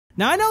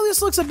Now I know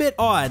this looks a bit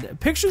odd.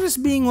 Picture this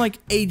being like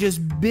a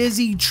just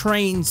busy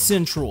train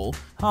central.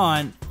 Hold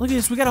on, look at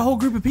this, we got a whole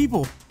group of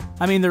people.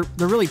 I mean, they're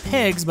really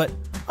pigs, but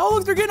oh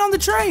look, they're getting on the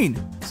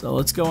train. So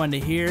let's go into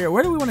here.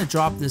 Where do we want to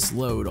drop this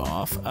load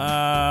off?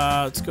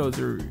 Let's go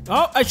through.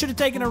 Oh, I should have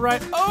taken a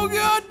right. Oh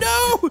God,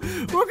 no!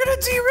 We're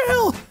gonna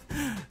derail!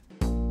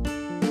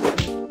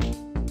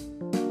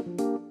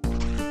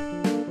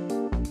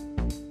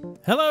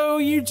 Hello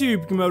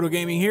YouTube, Camodo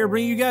Gaming here,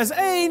 bringing you guys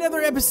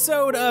another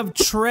episode of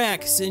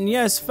Treks. And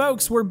yes,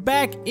 folks, we're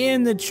back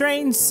in the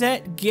train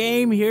set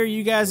game here.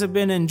 You guys have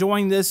been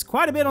enjoying this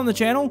quite a bit on the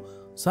channel,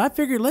 so I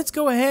figured let's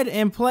go ahead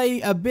and play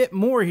a bit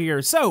more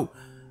here. So,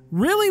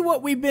 really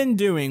what we've been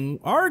doing,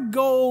 our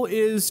goal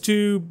is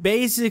to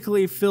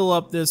basically fill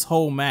up this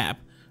whole map.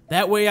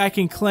 That way I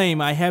can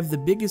claim I have the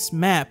biggest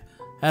map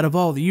out of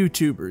all the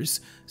YouTubers.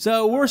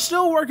 So we're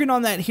still working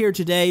on that here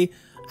today.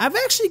 I've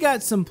actually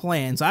got some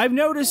plans. I've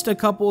noticed a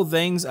couple of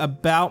things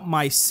about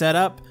my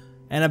setup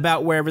and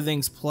about where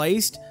everything's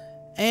placed,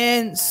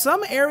 and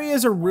some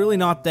areas are really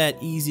not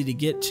that easy to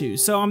get to.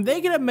 So I'm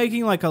thinking of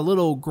making like a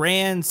little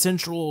grand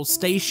central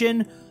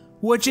station,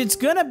 which it's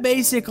gonna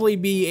basically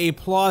be a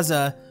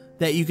plaza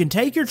that you can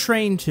take your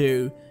train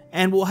to,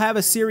 and we'll have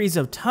a series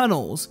of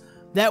tunnels.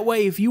 That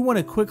way if you want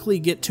to quickly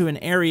get to an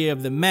area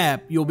of the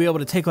map, you'll be able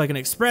to take like an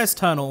express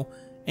tunnel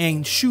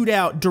and shoot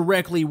out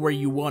directly where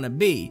you want to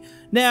be.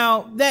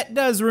 Now, that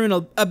does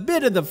ruin a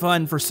bit of the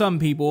fun for some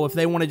people if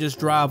they want to just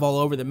drive all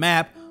over the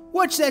map,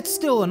 which that's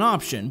still an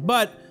option,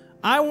 but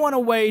I want a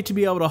way to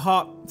be able to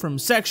hop from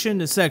section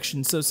to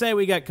section. So say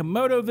we got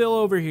Camodoville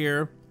over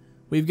here,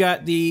 we've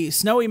got the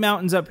Snowy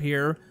Mountains up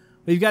here,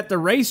 we've got the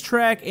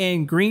racetrack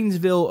and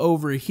Greensville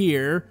over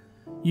here,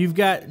 you've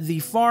got the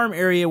farm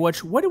area,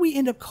 which, what do we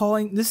end up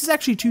calling? This is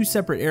actually two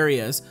separate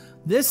areas.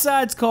 This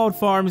side's called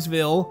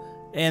Farmsville,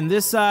 and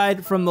this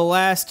side from the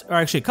last, or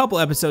actually a couple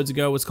episodes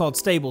ago, was called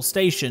Stable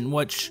Station,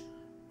 which,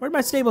 where'd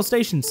my Stable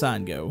Station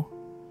sign go?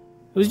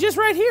 It was just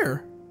right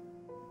here.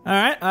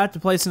 Alright, I'll have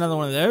to place another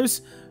one of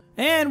those.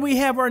 And we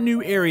have our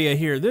new area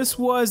here. This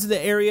was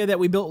the area that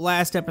we built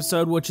last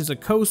episode, which is a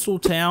coastal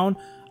town.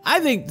 I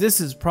think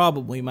this is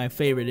probably my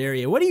favorite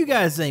area. What do you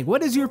guys think?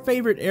 What is your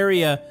favorite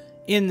area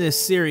in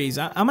this series?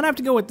 I'm gonna have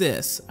to go with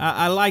this.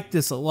 I like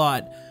this a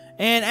lot.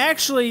 And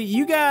actually,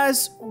 you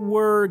guys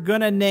were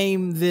gonna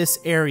name this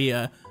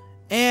area,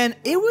 and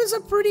it was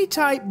a pretty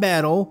tight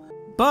battle,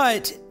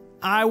 but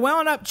I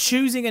wound up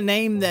choosing a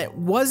name that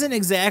wasn't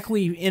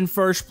exactly in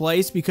first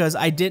place because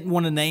I didn't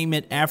want to name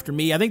it after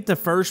me. I think the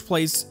first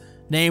place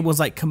name was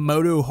like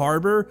Camodo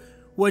Harbor,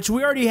 which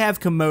we already have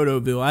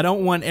Camodoville. I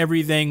don't want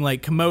everything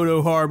like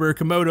Camodo Harbor,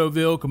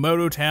 Camodoville,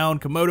 Camodo Town,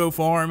 Camodo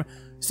Farm,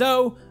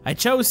 so I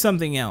chose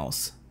something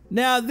else.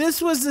 Now,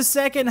 this was the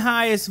second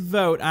highest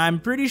vote. I'm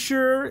pretty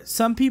sure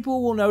some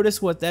people will notice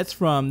what that's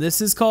from.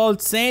 This is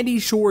called Sandy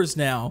Shores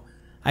now.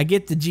 I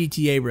get the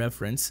GTA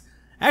reference.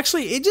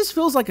 Actually, it just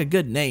feels like a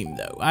good name,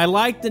 though. I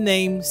like the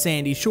name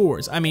Sandy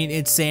Shores. I mean,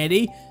 it's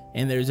sandy,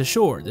 and there's a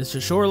shore. There's a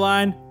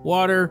shoreline,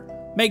 water,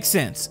 makes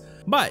sense.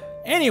 But,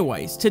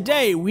 anyways,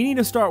 today we need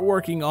to start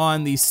working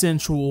on the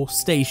central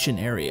station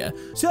area.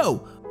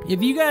 So, if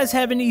you guys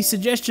have any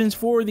suggestions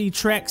for the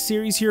track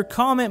series here,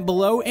 comment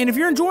below. And if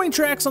you're enjoying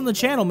tracks on the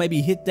channel,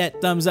 maybe hit that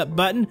thumbs up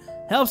button.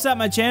 Helps out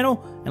my channel,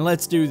 and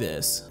let's do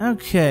this.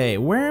 Okay,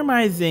 where am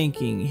I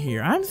thinking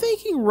here? I'm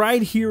thinking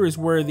right here is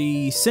where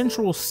the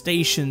central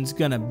station's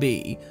gonna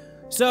be.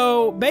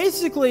 So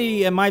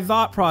basically, my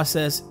thought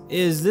process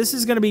is this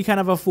is gonna be kind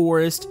of a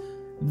forest.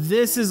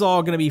 This is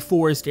all gonna be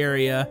forest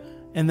area,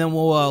 and then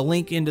we'll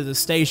link into the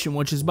station,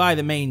 which is by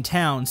the main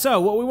town.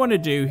 So what we want to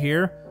do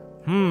here,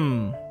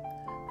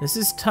 this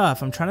is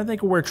tough. I'm trying to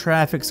think of where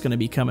traffic's going to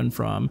be coming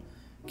from.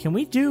 Can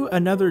we do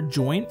another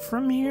joint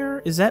from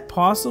here? Is that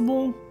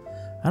possible?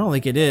 I don't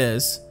think it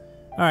is.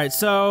 Alright,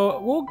 so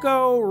we'll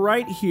go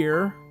right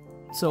here.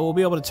 So we'll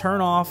be able to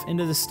turn off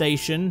into the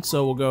station.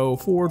 So we'll go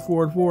forward,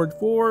 forward, forward,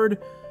 forward.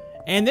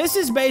 And this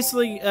is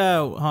basically,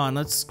 hold on,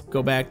 let's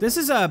go back. This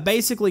is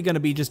basically going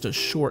to be just a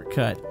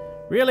shortcut.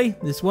 Really?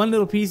 This one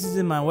little piece is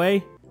in my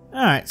way?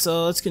 Alright,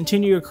 so let's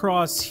continue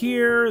across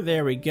here.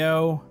 There we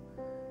go.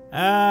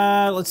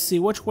 Let's see,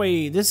 which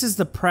way? This is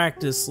the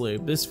practice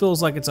loop. This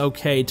feels like it's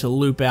okay to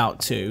loop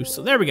out to.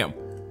 So there we go.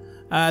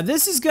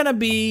 This is gonna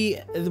be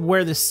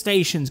where the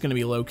station's gonna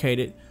be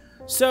located.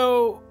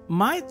 So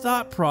my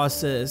thought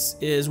process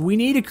is we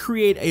need to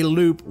create a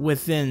loop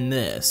within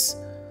this.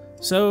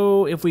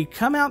 So if we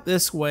come out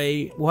this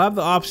way, we'll have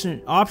the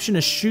option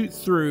to shoot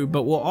through,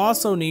 but we'll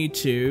also need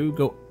to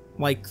go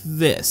like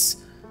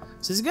this.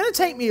 So it's gonna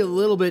take me a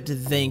little bit to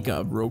think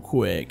of real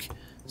quick.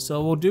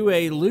 So we'll do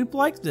a loop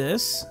like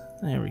this.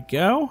 There we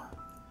go.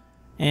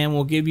 And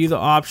we'll give you the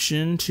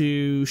option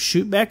to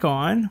shoot back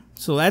on.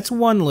 So that's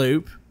one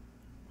loop.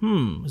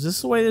 Is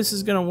this the way this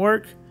is going to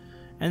work?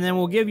 And then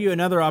we'll give you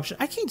another option.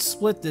 I can't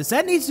split this.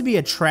 That needs to be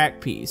a track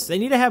piece. They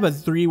need to have a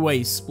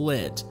three-way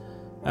split.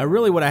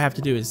 Really what I have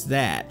to do is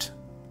that.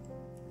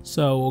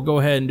 So we'll go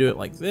ahead and do it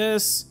like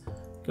this.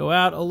 Go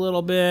out a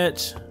little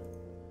bit.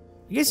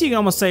 I guess you can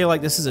almost say like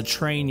this is a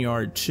train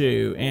yard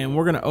too, and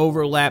we're gonna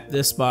overlap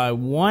this by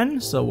 1,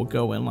 so we'll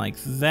go in like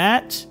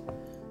that,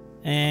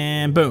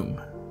 and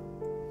boom.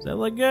 Does that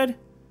look good?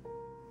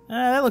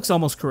 That looks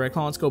almost correct.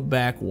 Let's go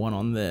back 1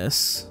 on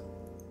this.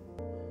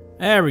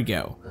 There we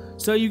go.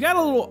 So you got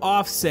a little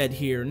offset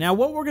here. Now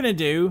what we're gonna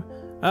do,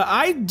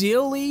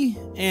 ideally,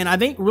 and I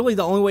think really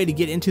the only way to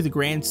get into the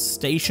Grand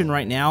Station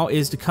right now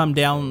is to come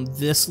down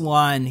this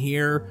line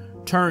here,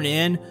 turn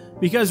in,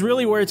 because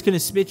really where it's going to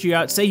spit you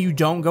out, say you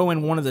don't go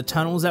in one of the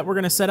tunnels that we're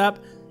going to set up,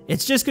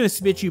 it's just going to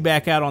spit you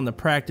back out on the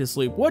practice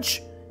loop,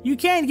 which you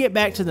can get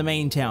back to the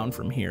main town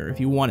from here if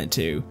you wanted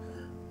to.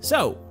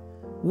 So,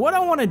 what I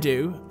want to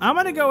do, I'm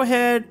going to go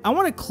ahead, I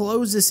want to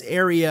close this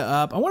area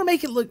up. I want to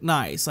make it look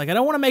nice. Like, I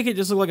don't want to make it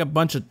just look like a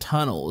bunch of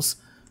tunnels.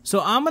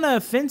 So I'm going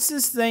to fence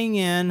this thing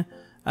in.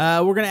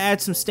 We're going to add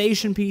some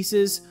station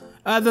pieces.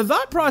 The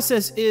thought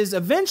process is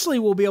eventually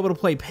we'll be able to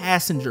play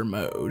passenger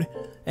mode.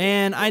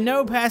 And I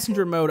know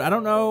passenger mode, I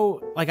don't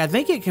know, like I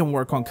think it can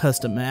work on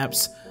custom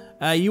maps.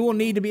 You will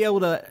need to be able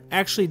to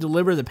actually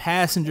deliver the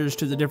passengers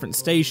to the different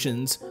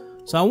stations.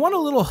 So I want a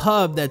little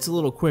hub that's a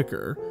little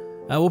quicker.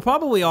 We'll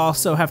probably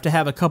also have to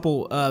have a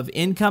couple of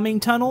incoming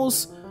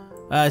tunnels.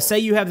 Say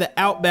you have the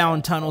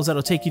outbound tunnels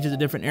that'll take you to the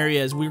different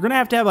areas. We're going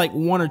to have like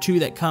 1 or 2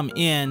 that come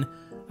in.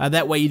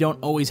 That way you don't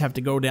always have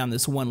to go down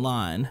this one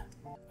line.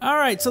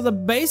 Alright, so the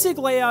basic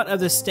layout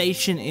of the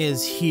station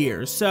is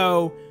here.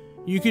 So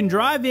you can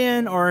drive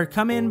in or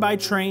come in by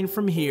train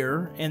from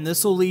here, and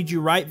this will lead you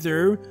right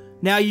through.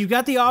 Now you've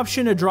got the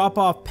option to drop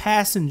off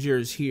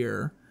passengers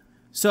here.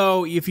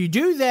 So if you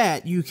do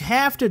that, you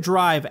have to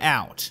drive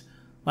out.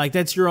 Like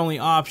that's your only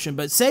option.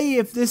 But say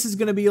if this is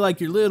going to be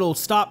like your little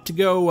stop to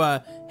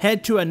go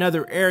head to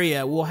another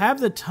area, we'll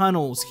have the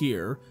tunnels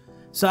here.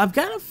 So I've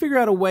got to figure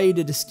out a way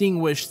to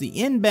distinguish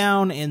the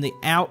inbound and the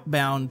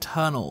outbound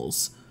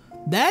tunnels.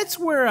 That's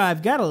where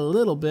I've got a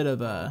little bit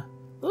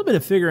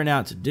of figuring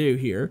out to do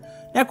here.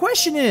 Now,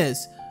 question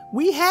is,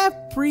 we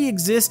have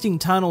pre-existing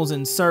tunnels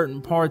in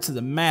certain parts of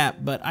the map,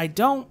 but I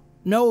don't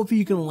know if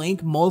you can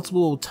link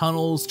multiple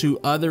tunnels to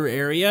other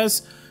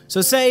areas. So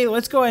say,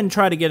 let's go ahead and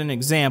try to get an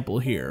example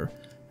here.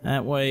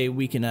 That way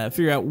we can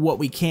figure out what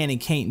we can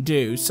and can't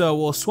do. So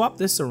we'll swap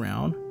this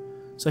around.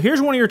 So here's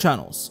one of your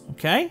tunnels,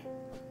 okay?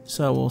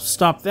 So we'll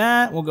stop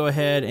that. We'll go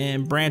ahead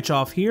and branch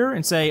off here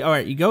and say, all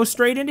right, you go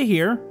straight into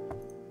here.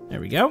 There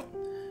we go.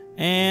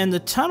 And the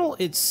tunnel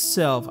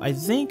itself, I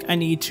think I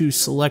need to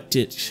select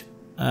it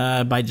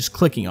by just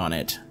clicking on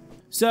it.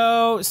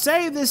 So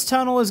say this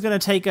tunnel is going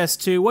to take us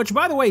to, which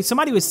by the way,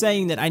 somebody was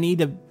saying that I need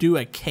to do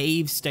a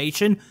cave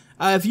station.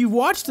 If you've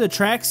watched the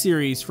track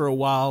series for a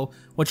while,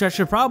 which I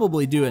should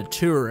probably do a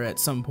tour at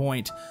some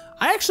point,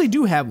 I actually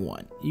do have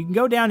one. You can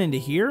go down into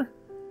here.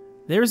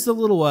 There's the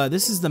little,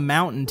 this is the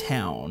mountain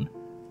town,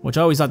 which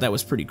I always thought that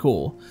was pretty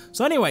cool.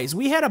 So anyways,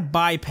 we had a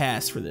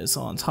bypass for this.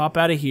 So let's hop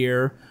out of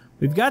here.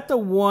 We've got the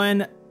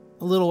one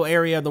little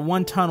area, the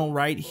one tunnel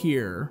right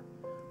here,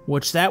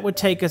 which that would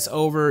take us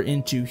over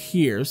into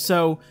here.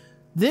 So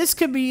this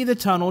could be the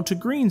tunnel to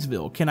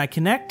Greensville. Can I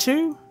connect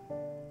to?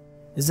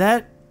 Is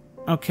that,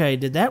 okay,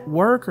 did that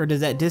work or did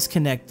that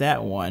disconnect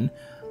that one?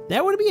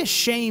 That would be a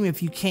shame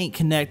if you can't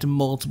connect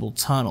multiple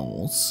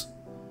tunnels.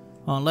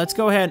 Let's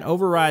go ahead and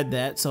override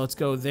that. So let's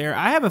go there.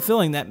 I have a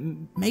feeling that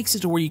makes it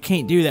to where you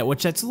can't do that,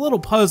 which that's a little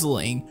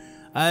puzzling.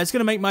 It's going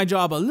to make my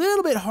job a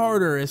little bit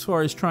harder as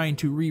far as trying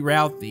to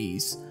reroute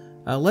these.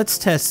 Let's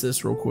test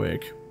this real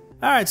quick.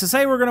 Alright, so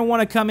say we're going to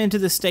want to come into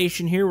the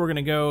station here. We're going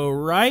to go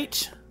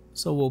right.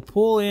 So we'll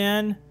pull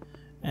in.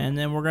 And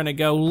then we're going to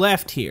go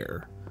left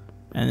here.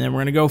 And then we're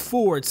going to go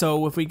forward.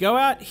 So if we go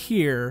out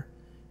here,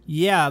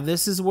 yeah,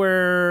 this is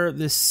where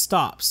this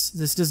stops.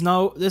 This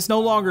no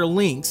longer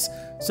links.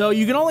 So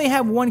you can only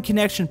have one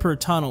connection per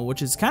tunnel,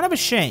 which is kind of a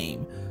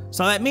shame.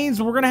 So that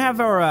means we're going to have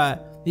our...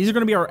 these are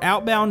going to be our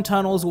outbound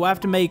tunnels. We'll have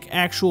to make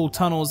actual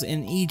tunnels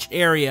in each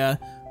area.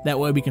 That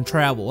way we can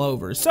travel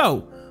over.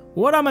 So,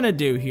 what I'm going to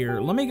do here,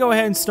 let me go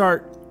ahead and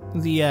start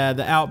the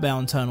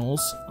outbound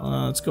tunnels.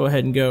 Let's go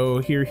ahead and go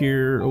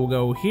here. We'll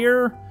go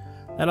here.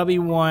 That'll be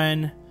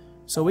 1.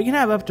 So we can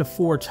have up to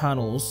 4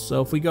 tunnels.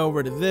 So if we go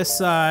over to this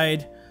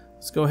side,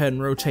 let's go ahead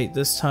and rotate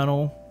this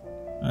tunnel.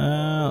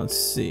 Let's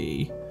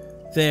see.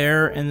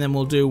 There, and then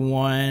we'll do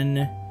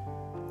 1...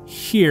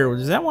 here.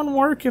 Does that one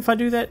work if I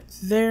do that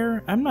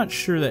there? I'm not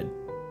sure that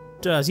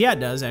does. Yeah, it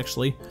does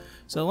actually.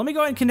 So let me go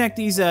ahead and connect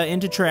these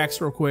into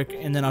tracks real quick,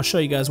 and then I'll show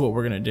you guys what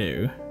we're going to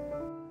do.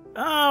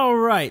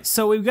 Alright,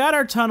 so we've got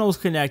our tunnels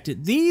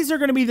connected. These are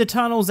going to be the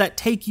tunnels that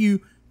take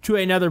you to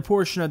another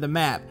portion of the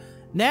map.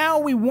 Now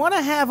we want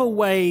to have a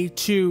way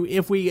to,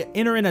 if we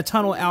enter in a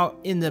tunnel out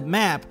in the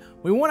map,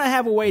 we want to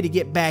have a way to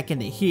get back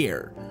into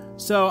here.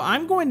 So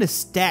I'm going to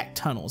stack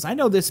tunnels. I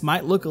know this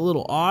might look a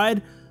little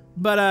odd,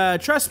 but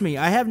trust me,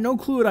 I have no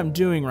clue what I'm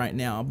doing right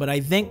now, but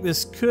I think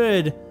this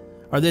could,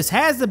 or this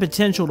has the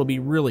potential to be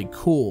really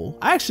cool.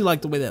 I actually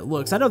like the way that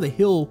looks. I know the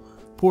hill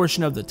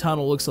portion of the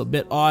tunnel looks a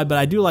bit odd, but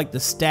I do like the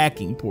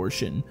stacking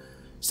portion.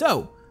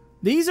 So,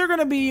 these are going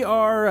to be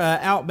our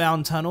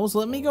outbound tunnels.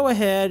 Let me go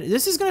ahead.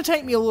 This is going to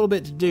take me a little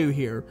bit to do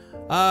here.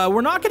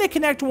 We're not going to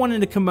connect one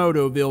into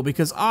Camodoville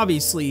because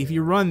obviously if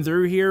you run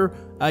through here,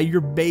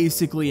 you're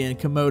basically in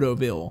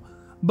Camodoville.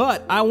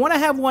 But I want to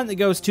have one that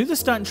goes to the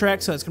stunt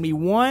track, so it's going to be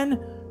 1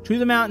 to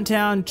the mountain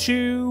town,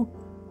 2,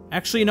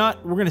 actually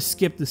not, we're going to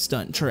skip the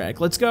stunt track.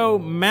 Let's go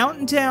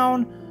mountain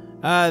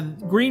town,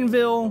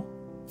 Greenville,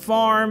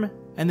 farm,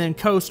 and then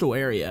coastal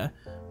area.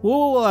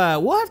 We'll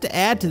have to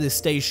add to this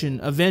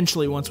station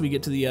eventually once we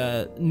get to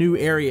the new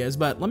areas,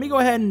 but let me go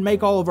ahead and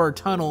make all of our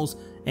tunnels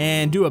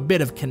and do a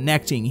bit of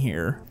connecting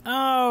here.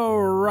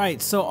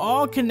 Alright, so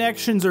all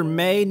connections are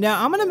made.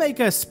 Now I'm going to make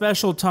a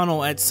special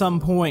tunnel at some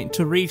point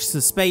to reach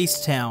the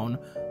space town,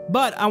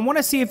 but I want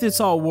to see if this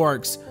all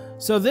works.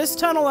 So this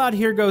tunnel out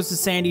here goes to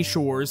Sandy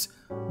Shores.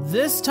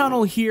 This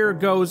tunnel here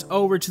goes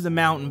over to the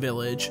mountain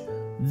village.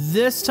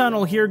 This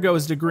tunnel here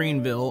goes to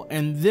Greenville,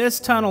 and this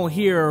tunnel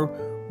here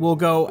will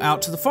go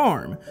out to the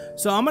farm.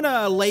 So I'm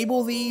gonna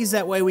label these,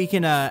 that way we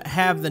can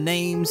have the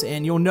names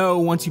and you'll know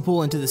once you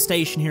pull into the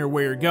station here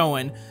where you're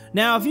going.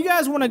 Now if you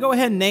guys want to go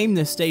ahead and name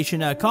this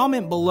station,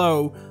 comment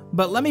below,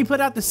 but let me put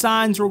out the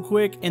signs real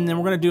quick and then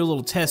we're gonna do a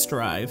little test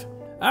drive.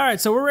 Alright,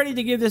 so we're ready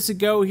to give this a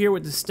go here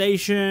with the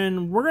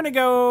station. We're gonna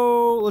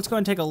go, let's go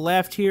and take a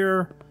left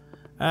here,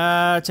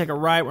 take a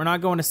right. We're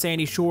not going to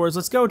Sandy Shores.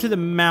 Let's go to the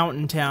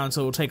mountain town,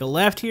 so we'll take a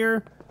left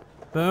here,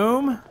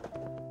 boom.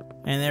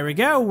 And there we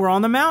go, we're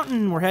on the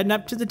mountain, we're heading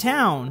up to the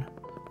town.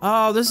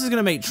 Oh, this is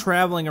gonna make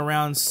traveling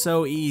around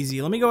so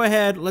easy. Let me go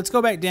ahead, let's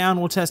go back down,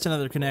 we'll test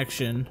another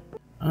connection.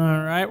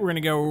 Alright, we're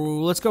gonna go,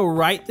 let's go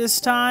right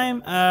this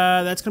time.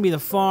 That's gonna be the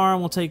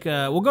farm,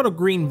 we'll go to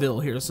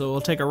Greenville here, so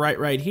we'll take a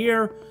right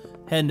here,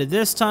 head into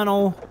this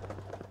tunnel.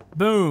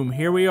 Boom,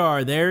 here we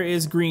are, there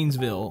is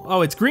Greensville.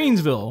 Oh, it's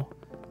Greensville.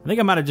 I think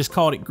I might have just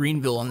called it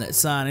Greenville on that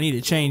sign, I need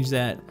to change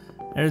that.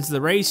 There's the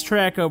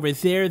racetrack over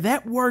there,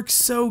 that works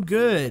so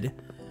good.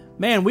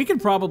 Man, we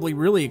could probably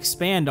really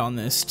expand on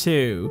this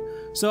too.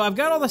 So I've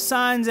got all the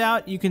signs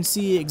out. You can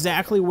see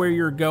exactly where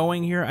you're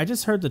going here. I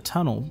just heard the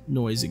tunnel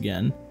noise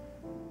again.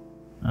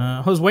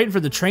 I was waiting for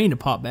the train to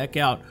pop back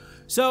out.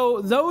 So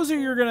those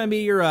are gonna be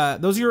your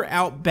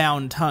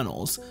outbound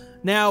tunnels.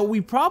 Now we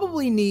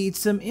probably need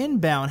some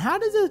inbound.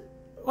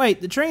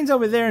 Wait, the train's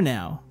over there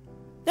now.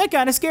 That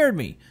kind of scared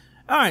me.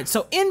 All right,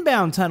 so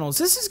inbound tunnels.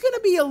 This is gonna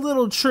be a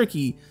little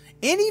tricky.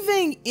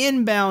 Anything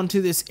inbound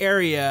to this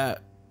area,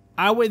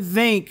 I would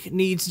think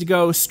needs to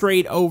go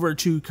straight over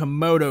to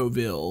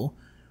Camodoville.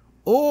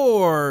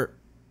 Or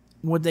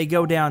would they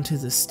go down to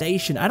the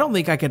station? I don't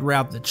think I could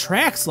route the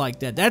tracks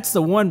like that. That's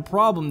the one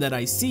problem that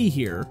I see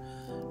here.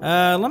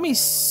 Let me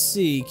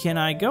see. Can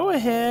I go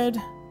ahead?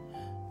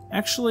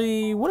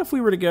 Actually, what if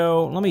we were to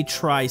go... Let me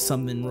try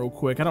something real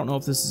quick. I don't know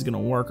if this is going to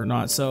work or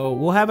not. So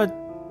we'll have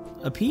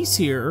a piece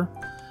here.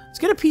 Let's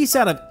get a piece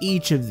out of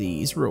each of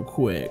these real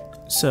quick.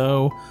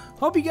 So...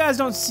 hope you guys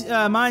don't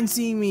mind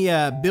seeing me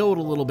build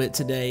a little bit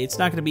today. It's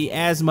not going to be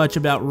as much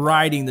about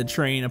riding the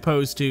train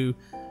opposed to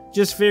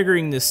just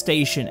figuring the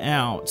station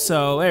out.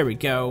 So there we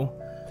go.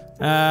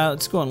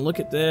 Let's go and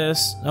look at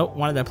this. Oh,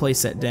 why did I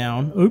place that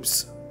down?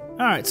 Oops.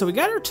 Alright, so we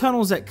got our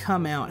tunnels that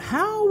come out.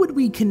 How would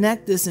we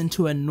connect this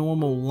into a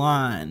normal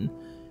line?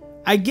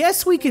 I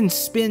guess we can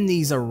spin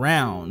these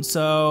around.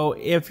 So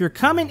if you're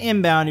coming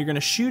inbound, you're going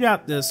to shoot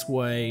out this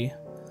way.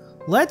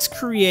 Let's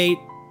create...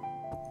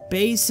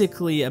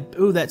 basically,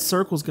 ooh, that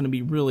circle's going to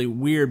be really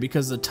weird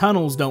because the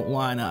tunnels don't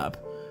line up.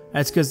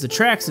 That's because the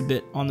track's a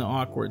bit on the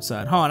awkward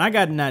side. Hold on, I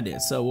got an idea.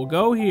 So we'll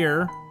go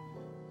here.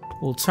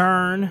 We'll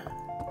turn.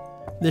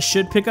 This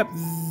should pick up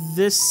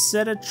this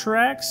set of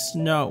tracks.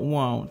 No, it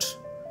won't.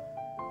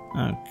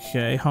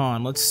 Okay, hold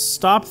on. Let's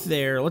stop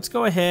there. Let's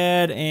go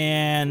ahead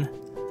and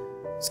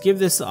let's give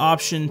this the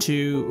option to...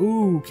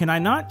 ooh, can I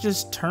not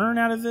just turn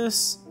out of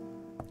this?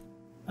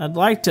 I'd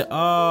like to...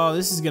 oh,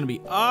 this is going to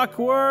be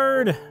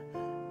awkward.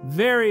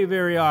 Very,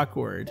 very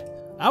awkward.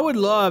 I would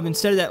love,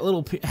 instead of that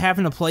little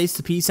having to place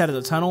the piece out of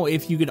the tunnel,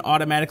 if you could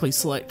automatically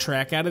select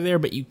track out of there,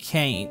 but you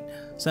can't.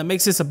 So that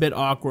makes this a bit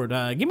awkward.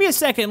 Give me a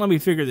second, let me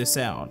figure this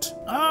out.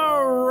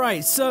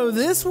 Alright, so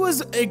this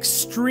was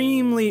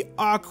extremely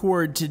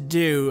awkward to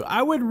do.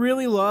 I would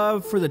really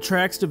love for the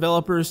tracks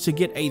developers to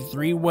get a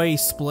three-way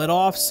split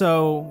off.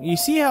 So you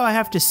see how I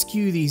have to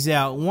skew these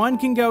out. One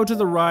can go to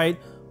the right,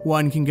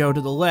 one can go to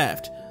the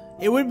left.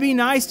 It would be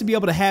nice to be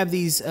able to have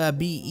these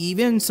be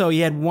even, so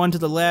you had one to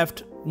the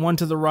left, one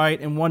to the right,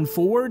 and one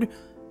forward,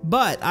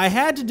 but I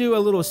had to do a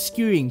little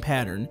skewing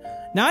pattern.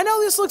 Now I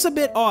know this looks a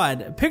bit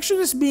odd. Picture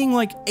this being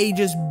like a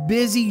just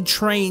busy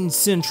train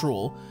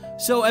central.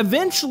 So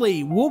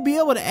eventually we'll be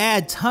able to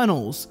add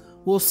tunnels.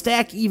 We'll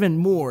stack even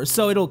more,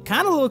 so it'll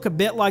kind of look a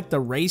bit like the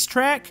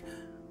racetrack,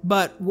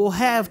 but we'll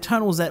have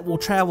tunnels that will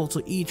travel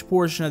to each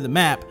portion of the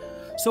map.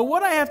 So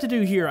what I have to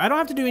do here, I don't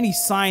have to do any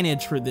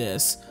signage for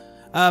this.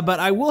 But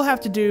I will have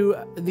to do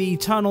the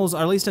tunnels,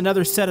 or at least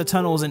another set of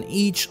tunnels in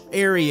each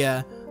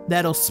area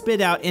that'll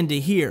spit out into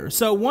here.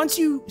 So once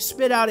you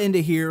spit out into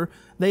here,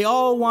 they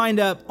all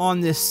wind up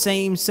on this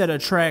same set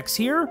of tracks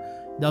here.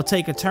 they'll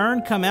take a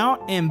turn, come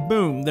out, and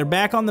boom, they're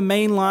back on the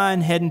main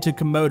line heading to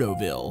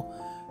Camodoville.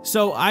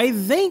 So I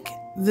think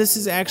this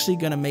is actually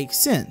going to make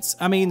sense.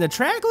 I mean, the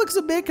track looks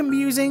a bit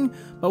confusing,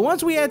 but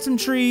once we add some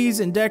trees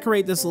and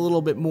decorate this a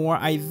little bit more,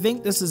 I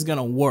think this is going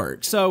to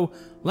work. So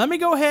let me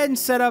go ahead and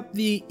set up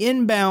the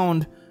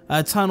inbound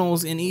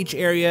tunnels in each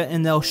area,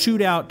 and they'll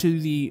shoot out to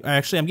the,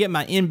 actually I'm getting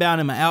my inbound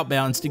and my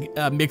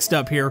outbounds mixed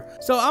up here.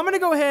 So I'm gonna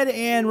go ahead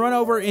and run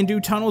over and do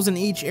tunnels in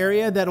each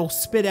area that'll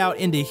spit out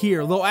into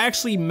here. They'll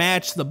actually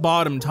match the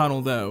bottom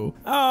tunnel though.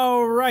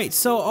 All right,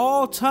 so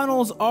all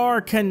tunnels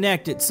are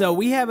connected. So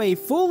we have a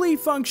fully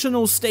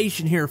functional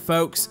station here,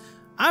 folks.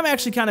 I'm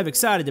actually kind of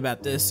excited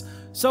about this.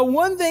 So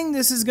one thing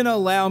this is gonna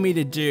allow me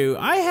to do,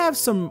 I have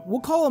some,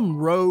 we'll call them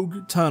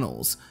rogue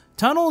tunnels.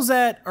 Tunnels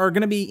that are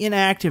going to be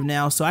inactive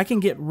now, so I can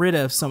get rid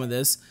of some of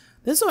this.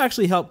 This will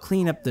actually help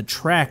clean up the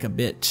track a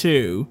bit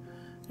too.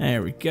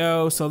 There we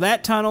go. So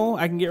that tunnel,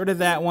 I can get rid of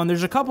that one.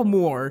 There's a couple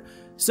more.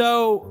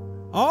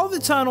 So all the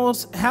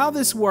tunnels, how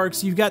this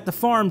works, you've got the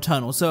farm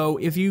tunnel. So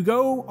if you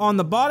go on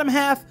the bottom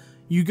half,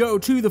 you go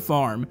to the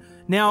farm.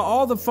 Now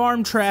all the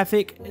farm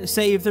traffic,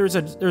 say if there's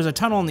a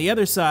tunnel on the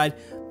other side,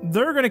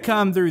 they're going to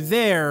come through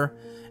there,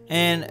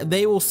 and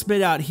they will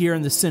spit out here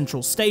in the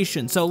central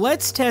station. So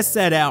let's test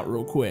that out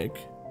real quick.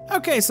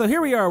 Okay, so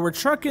here we are. We're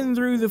trucking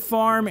through the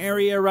farm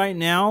area right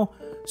now.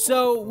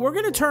 So we're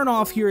gonna turn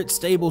off here at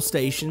Stable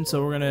Station.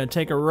 So we're gonna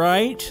take a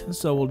right.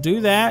 So we'll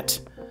do that.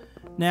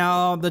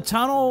 Now the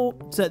tunnel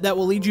that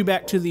will lead you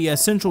back to the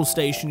central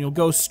station, you'll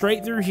go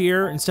straight through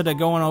here instead of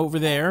going over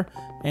there.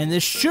 And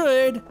this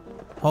should,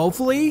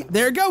 hopefully,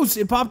 there it goes.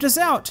 It popped us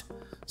out.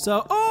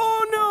 So,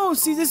 oh no,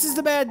 see, this is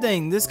the bad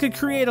thing. This could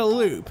create a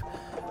loop.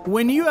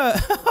 When you,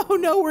 oh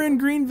no, we're in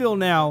Greenville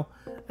now.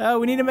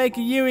 We need to make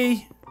a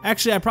Yui.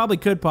 Actually, I probably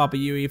could pop a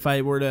Yui if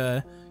I were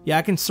to, yeah,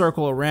 I can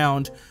circle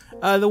around.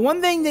 The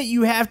one thing that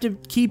you have to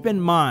keep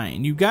in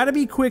mind, you've got to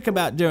be quick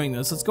about doing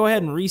this. Let's go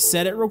ahead and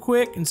reset it real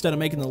quick instead of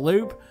making the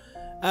loop.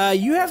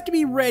 You have to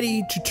be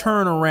ready to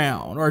turn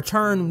around, or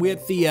turn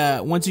with the,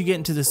 once you get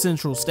into the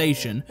central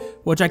station,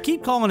 which I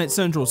keep calling it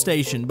Central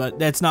Station, but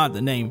that's not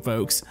the name,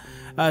 folks.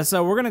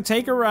 So we're going to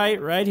take a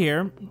right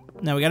here.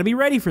 Now we got to be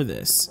ready for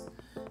this.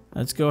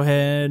 Let's go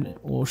ahead,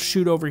 we'll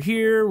shoot over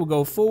here, we'll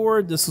go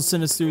forward, this will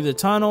send us through the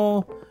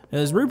tunnel.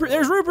 There's Rupert,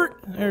 there's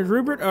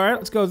Rupert, alright,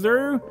 let's go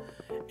through.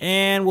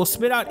 And we'll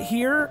spit out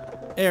here,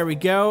 there we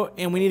go,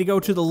 and we need to go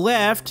to the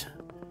left,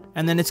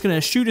 and then it's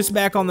gonna shoot us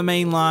back on the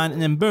main line,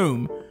 and then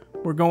boom,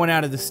 we're going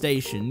out of the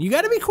station. You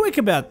gotta be quick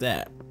about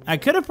that. I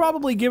could have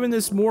probably given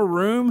this more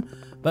room,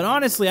 but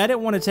honestly, I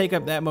didn't want to take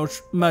up that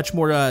much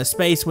more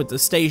space with the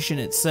station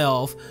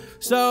itself.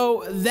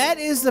 So that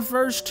is the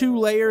first 2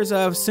 layers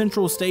of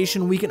Central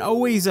Station. We can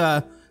always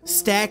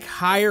stack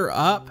higher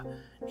up,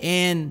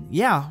 and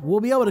yeah, we'll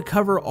be able to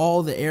cover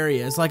all the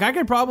areas. Like, I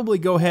could probably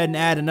go ahead and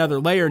add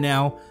another layer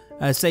now,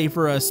 say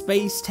for a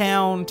Space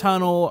Town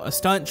tunnel, a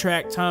stunt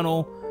track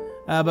tunnel.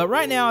 But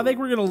right now, I think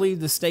we're going to leave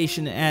the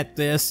station at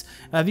this.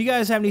 If you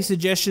guys have any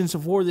suggestions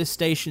for this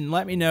station,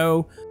 let me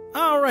know.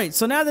 Alright,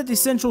 so now that the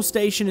central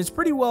station is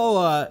pretty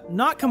well,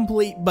 not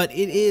complete, but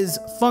it is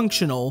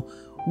functional,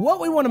 what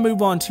we want to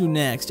move on to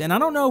next, and I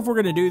don't know if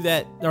we're going to do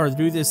that, or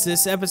do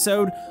this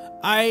episode,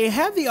 I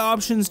have the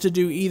options to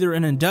do either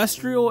an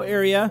industrial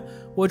area,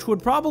 which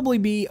would probably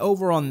be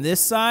over on this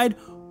side,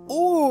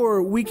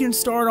 or we can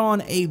start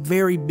on a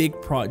very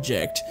big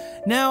project.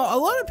 Now, a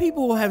lot of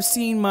people have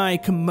seen my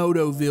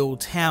Camodoville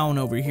town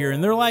over here,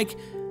 and they're like,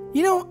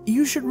 you know,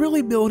 you should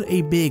really build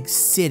a big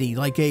city,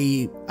 like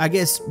a, I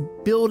guess,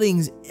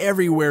 buildings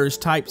everywhere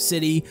type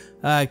city,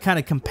 kind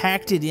of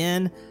compacted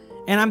in.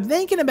 And I'm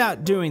thinking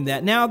about doing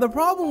that. Now, the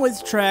problem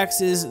with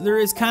tracks is there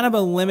is kind of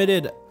a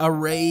limited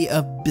array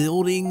of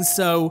buildings,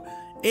 so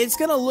it's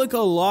going to look a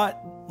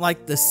lot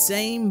like the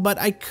same, but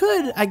I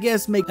could, I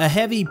guess, make a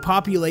heavy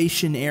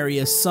population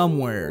area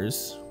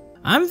somewheres.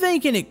 I'm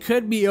thinking it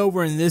could be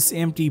over in this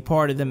empty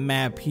part of the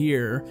map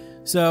here.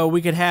 So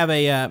we could have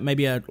a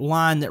maybe a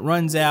line that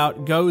runs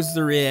out, goes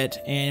through it,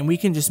 and we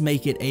can just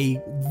make it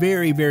a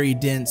very, very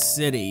dense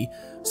city.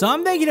 So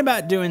I'm thinking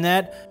about doing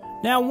that.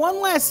 Now,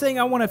 one last thing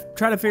I want to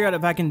try to figure out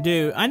if I can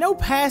do. I know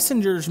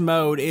passengers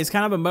mode is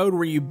kind of a mode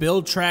where you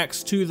build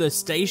tracks to the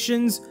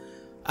stations,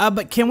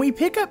 but can we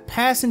pick up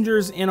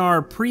passengers in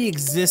our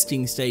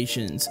pre-existing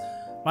stations?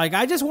 Like,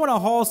 I just want to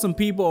haul some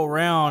people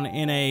around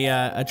in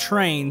a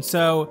train,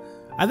 so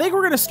I think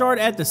we're going to start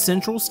at the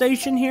central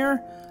station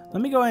here.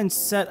 Let me go ahead and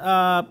set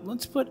up,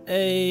 let's put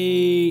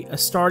a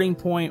starting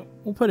point,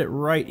 we'll put it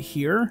right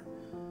here.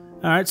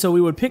 Alright, so we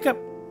would pick up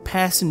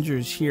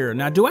passengers here.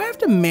 Now, do I have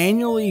to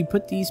manually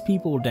put these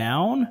people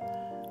down?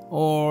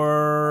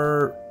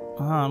 Or,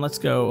 let's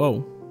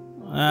go,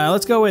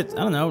 let's go with,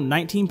 I don't know,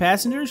 19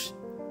 passengers?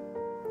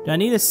 Do I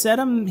need to set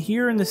them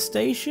here in the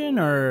station,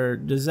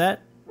 or is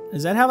that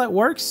how that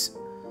works?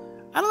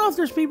 I don't know if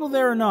there's people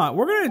there or not.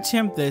 We're going to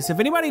attempt this. If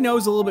anybody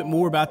knows a little bit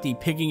more about the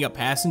picking up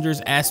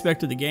passengers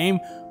aspect of the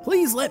game,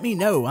 please let me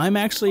know. I'm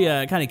actually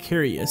kind of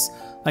curious.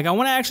 Like, I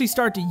want to actually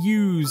start to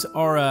use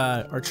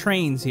our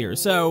trains here.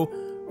 So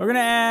we're We're gonna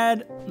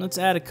add, let's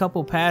add a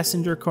couple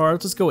passenger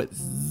cars. Let's go with,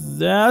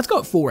 let's go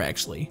with 4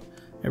 actually.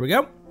 There we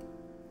go.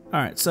 All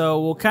right,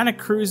 so we'll kind of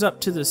cruise up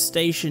to the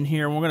station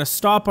here, and we're gonna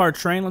stop our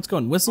train. Let's go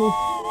and whistle.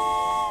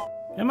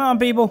 Come on,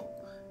 people.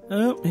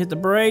 Oh, hit the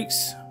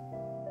brakes.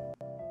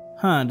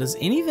 Huh, does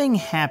anything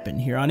happen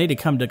here? I need to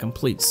come to a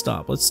complete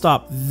stop. Let's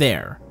stop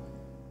there.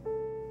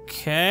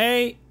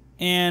 Okay,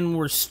 and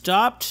we're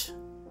stopped.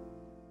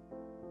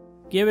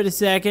 Give it a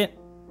second.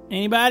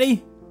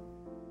 Anybody?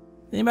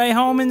 Anybody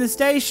home in the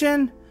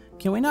station?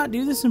 Can we not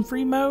do this in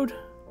free mode?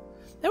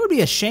 That would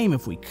be a shame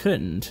if we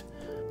couldn't.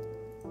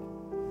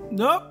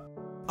 Nope.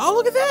 Oh,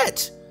 look at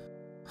that!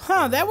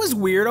 Huh, that was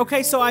weird.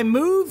 Okay, so I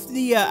moved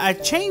the, I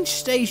changed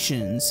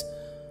stations.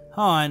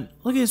 Hold on,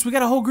 look at this, we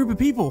got a whole group of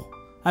people.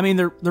 I mean,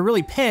 they're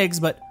really pigs,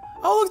 but,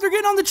 oh look, they're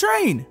getting on the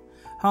train.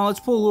 Hold on, let's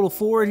pull a little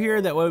forward here,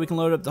 that way we can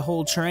load up the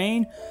whole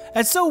train.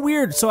 That's so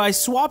weird, so I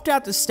swapped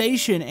out the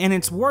station and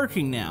it's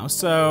working now,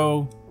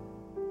 so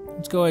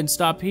let's go ahead and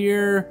stop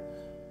here.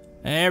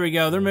 There we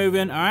go, they're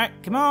moving. All right,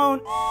 come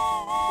on.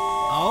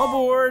 All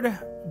aboard.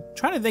 I'm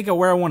trying to think of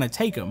where I want to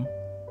take them.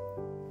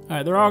 All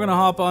right, they're all gonna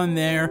hop on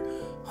there.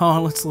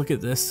 Oh, let's look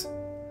at this.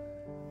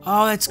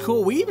 Oh, that's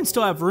cool. We even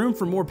still have room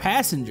for more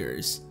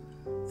passengers.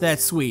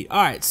 That's sweet.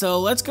 All right,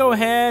 so let's go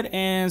ahead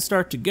and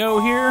start to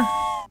go here.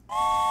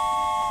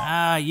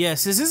 Ah,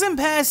 yes, this isn't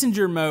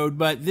passenger mode,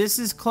 but this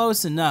is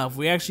close enough.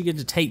 We actually get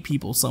to take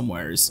people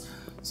somewheres.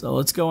 So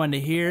let's go into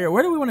here.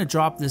 Where do we want to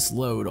drop this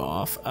load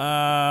off?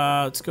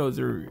 Let's go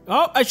through.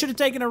 Oh, I should have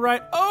taken a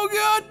right. Oh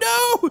God,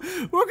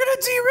 no! We're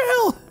gonna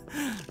derail.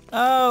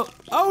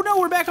 Oh no,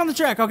 we're back on the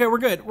track. Okay, we're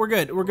good. We're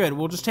good. We're good.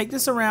 We'll just take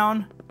this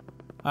around.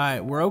 All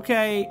right, we're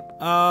okay.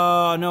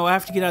 Oh no, I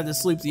have to get out of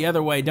this loop the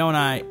other way, don't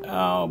I?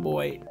 Oh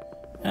boy.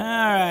 All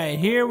right,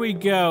 here we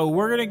go.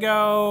 We're gonna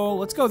go.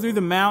 Let's go through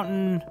the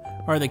mountain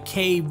or the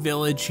cave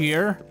village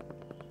here.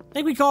 I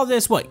think we call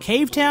this what?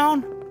 Cave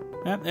Town?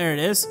 Yep, there it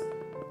is.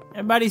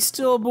 Everybody's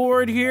still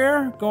aboard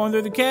here, going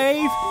through the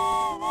cave.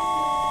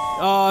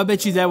 Oh, I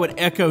bet you that would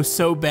echo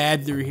so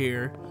bad through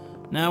here.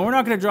 No, we're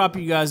not gonna drop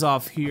you guys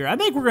off here. I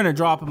think we're gonna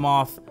drop them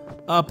off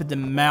up at the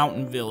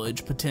mountain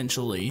village,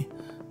 potentially.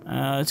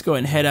 Let's go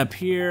ahead and head up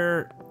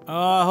here.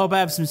 Oh, I hope I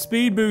have some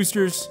speed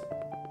boosters.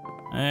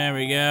 There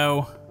we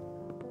go.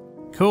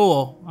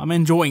 Cool. I'm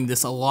enjoying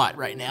this a lot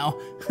right now.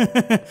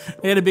 I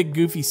had a big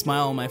goofy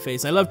smile on my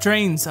face. I love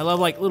trains. I love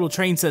like little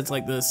train sets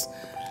like this.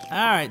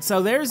 Alright,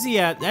 so there's the,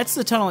 that's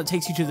the tunnel that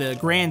takes you to the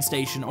Grand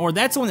Station, or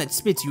that's the one that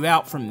spits you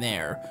out from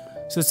there.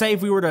 So say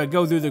if we were to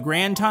go through the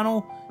Grand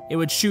Tunnel, it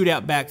would shoot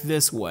out back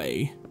this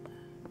way.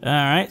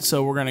 Alright,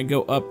 so we're gonna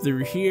go up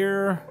through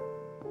here.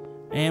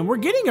 And we're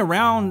getting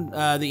around,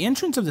 the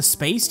entrance of the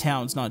Space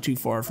Town's not too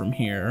far from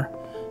here.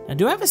 Now,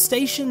 do I have a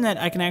station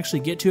that I can actually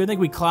get to? I think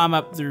we climb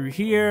up through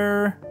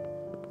here,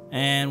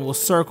 and we'll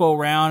circle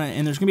around,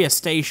 and there's gonna be a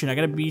station. I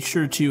gotta be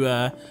sure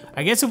to,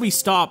 I guess if we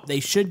stop, they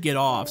should get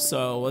off.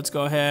 So let's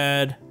go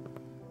ahead,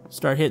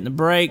 start hitting the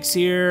brakes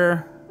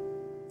here.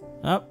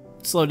 Oh,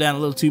 slow down a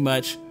little too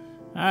much.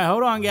 All right,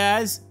 hold on,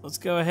 guys. Let's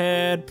go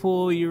ahead,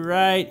 pull you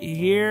right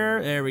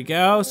here. There we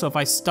go. So if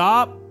I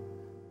stop,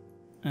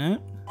 there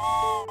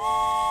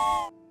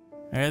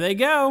they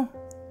go.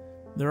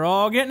 They're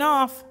all getting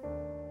off.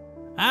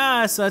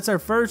 Ah, so that's our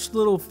first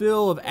little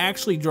fill of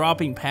actually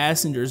dropping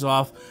passengers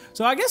off.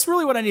 So I guess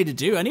really what I need to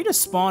do, I need to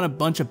spawn a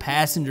bunch of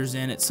passengers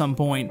in at some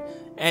point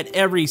at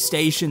every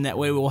station. That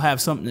way we'll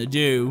have something to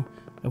do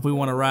if we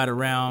want to ride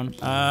around.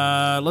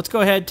 Let's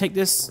go ahead and take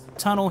this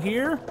tunnel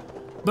here.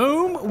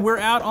 Boom, we're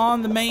out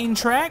on the main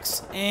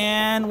tracks,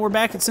 and we're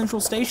back at Central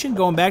Station,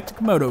 going back to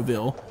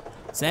Camodoville.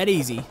 It's that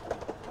easy.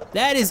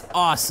 That is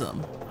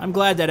awesome. I'm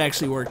glad that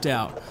actually worked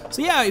out.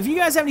 So yeah, if you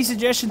guys have any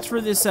suggestions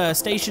for this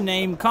station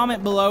name,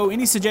 comment below.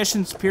 Any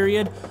suggestions,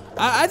 period.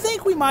 I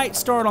think we might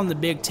start on the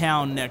big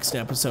town next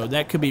episode.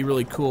 That could be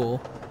really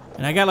cool.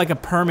 And I got like a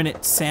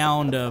permanent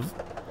sound of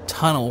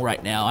tunnel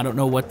right now. I don't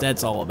know what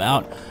that's all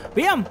about.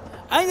 But yeah,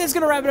 I think that's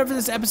going to wrap it up for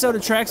this episode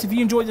of Tracks. If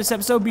you enjoyed this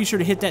episode, be sure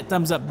to hit that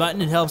thumbs up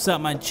button. It helps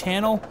out my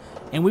channel.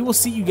 And we will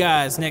see you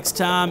guys next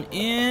time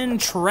in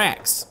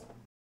Tracks.